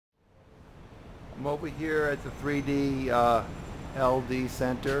I'm over here at the 3D LD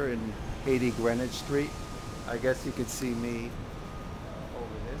Center in 80 Greenwich Street. I guess you could see me over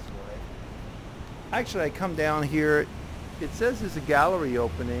this way. Actually, I come down here. It says there's a gallery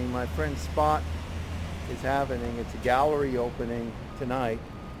opening. My friend Spot is having. It's a gallery opening tonight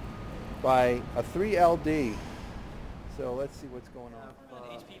by a 3LD. So let's see what's going on.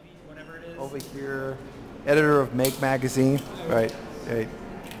 HPV, whatever it is. Over here, editor of Make Magazine. Right. Right.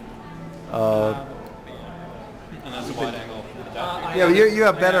 And that's a wide angle. Yeah, but you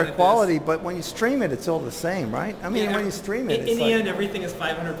have better quality, but when you stream it, it's all the same, right? I mean, when you stream it, in the end, everything is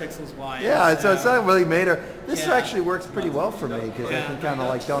 500 pixels wide. Yeah, so it's not really made her. This actually works pretty well for me because I can kind of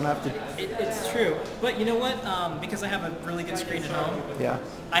like don't have to. It's true, but you know what? Because I have a really good screen at home. Yeah.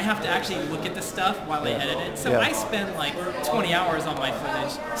 I have to actually look at the stuff while I edit it. So I spend like 20 hours on my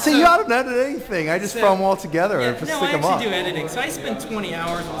footage. See, you don't edit anything. I just throw them all together and stick them up. No, I actually do editing. So I spend 20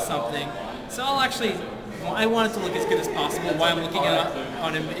 hours on something. So I'll actually. I want it to look as good as possible while I'm looking at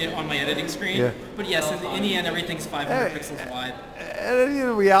it on my editing screen. Yeah. But yes, in the end, everything's 500 pixels wide. And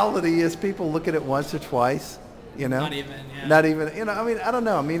the reality is people look at it once or twice, you know? Not even, Not even, you know, I mean, I don't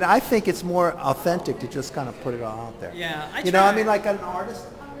know. I mean, I think it's more authentic to just kind of put it all out there. Yeah, I You know, I mean, like an artist,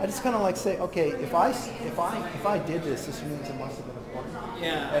 I just kind of like say, okay, if I did this, this means it must have been important.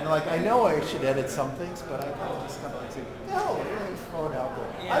 Yeah. And like, I know I should edit some things, but I kind of just kind of like say, no, really throw it out there.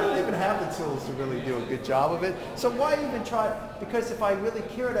 I don't even have the tools to really do a good job of it. So why even try? Because if I really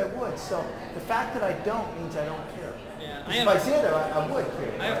cared, I would. So the fact that I don't means I don't care. Yeah. If I did, I would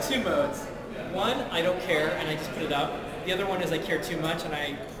care. I have two modes. One, I don't care and I just put it up. The other one is I care too much and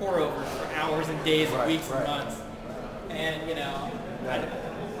I pour over for hours and days and weeks and months. And you know,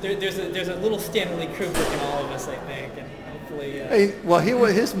 there's a little Stanley Kubrick in all of us, I think. And hopefully. Hey, well,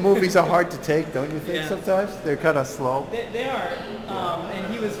 his movies are hard to take, don't you think? Sometimes they're kind of slow. They are,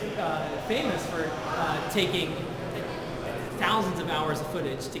 and he was famous for taking thousands of hours of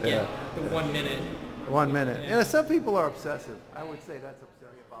footage to get the 1 minute. 1 minute. Yeah. You know, some people are obsessive. I would say that's obsessive.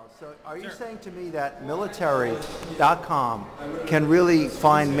 So are you saying to me that military.com can really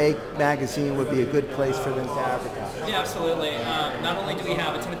find Make Magazine would be a good place for them to advertise? Yeah, absolutely. Not only do we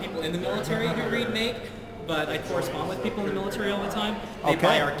have a ton of people in the military who read Make, but I correspond with people in the military all the time. They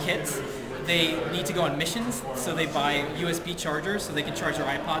buy our kits. They need to go on missions, so they buy USB chargers so they can charge their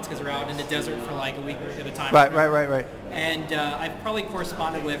iPods because they're out in the desert for like a week at a time. Right. And I've probably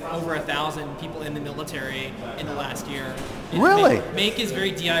corresponded with over 1,000 people in the military in the last year. Really? Make is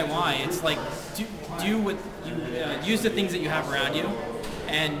very DIY. It's like do what you use the things that you have around you.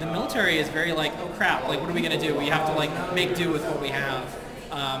 And the military is very like, oh crap, like what are we gonna do? We have to like make do with what we have.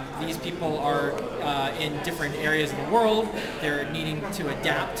 These people are in different areas of the world. They're needing to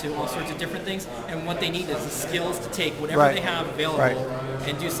adapt to all sorts of different things, and what they need is the skills to take whatever they have available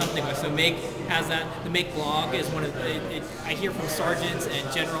and do something with. So Make has that. The Make blog is one of I hear from sergeants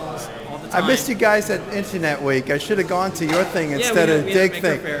and generals all the time. I missed you guys at Internet Week. I should have gone to your thing instead of the Dig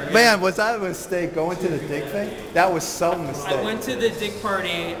thing. Fair, Man, was that a mistake going to the Dig thing? That was some mistake. I went to the Dig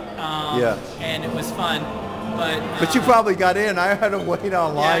party, and it was fun. But you probably got in. I had to wait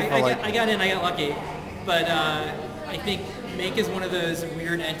online for like... I got in. I got lucky. But I think Make is one of those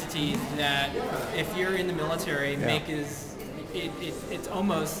weird entities that if you're in the military, Make is... It's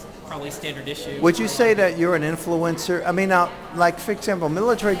almost probably standard issue. Would you say that you're an influencer? I mean, now, like, for example,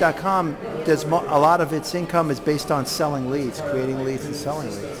 military.com does a lot of its income is based on selling leads, creating leads and selling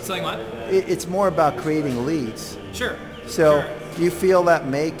leads. Selling what? It's more about creating leads. Sure. So do you feel that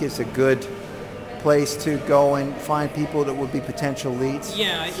Make is a good place to go and find people that would be potential leads?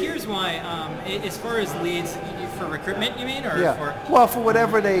 Yeah, here's why. As far as leads for recruitment, you mean, or for? Well, for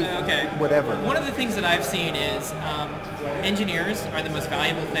whatever they. Whatever. One of the things that I've seen is engineers are the most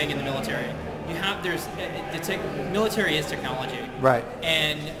valuable thing in the military. Military is technology. Right.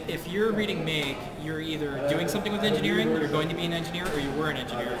 And if you're reading Make, you're either doing something with engineering, you're going to be an engineer, or you were an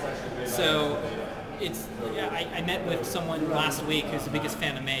engineer. So. I met with someone last week who's the biggest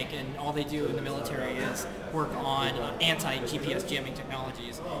fan of Make, and all they do in the military is work on anti-GPS jamming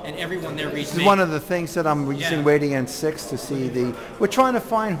technologies, and everyone there reads Make. One of the things that I'm using Radiant 6 to see we're trying to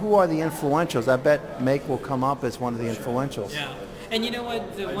find who are the influentials. I bet Make will come up as one of the influentials. Yeah, and you know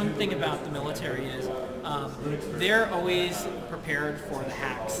what? The one thing about the military is they're always prepared for the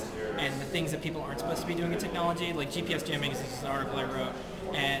hacks and the things that people aren't supposed to be doing in technology. Like GPS jamming is an article I wrote,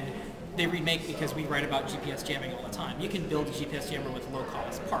 and they read Make because we write about GPS jamming all the time. You can build a GPS jammer with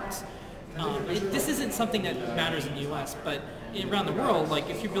low-cost parts. This isn't something that matters in the U.S., but around the world, like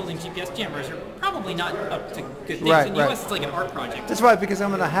if you're building GPS jammers, you're probably not up to good things. Right, in the right. U.S., it's like an art project. That's right, because I'm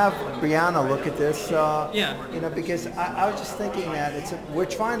going to have Brianna look at this. Yeah. You know, because I was just thinking that we're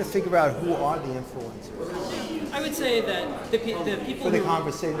trying to figure out who are the influencers I would say that the people for the who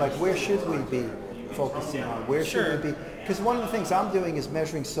conversation. Like, where should we be focusing on? Where Sure. should we be? Because one of the things I'm doing is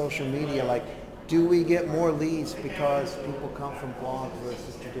measuring social media. Like, do we get more leads because people come from blogs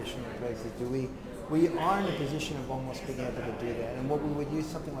versus traditional places? We are in a position of almost being able to do that. And what we would use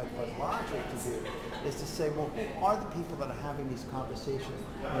something like Logic to do is to say, well, who are the people that are having these conversations?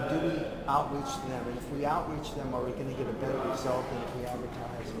 And do we outreach to them? And if we outreach them, are we going to get a better result than if we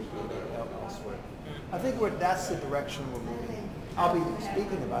advertise or do it elsewhere? I think that's the direction we're moving. I'll be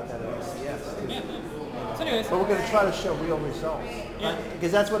speaking about that at SCS too. So anyways, But we're going to try to show real results. Yeah.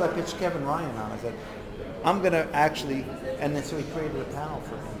 Because that's what I pitched Kevin Ryan on. I said, I'm going to actually, and then so he created a panel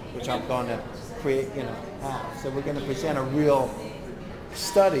for him, which I'm going to create, have. So we're going to present a real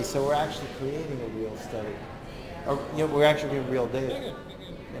study. So we're actually creating a real study. Or, we're actually getting real data. good.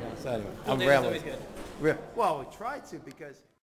 So anyway, Real I'm data's rambling. always good. Well, we try to because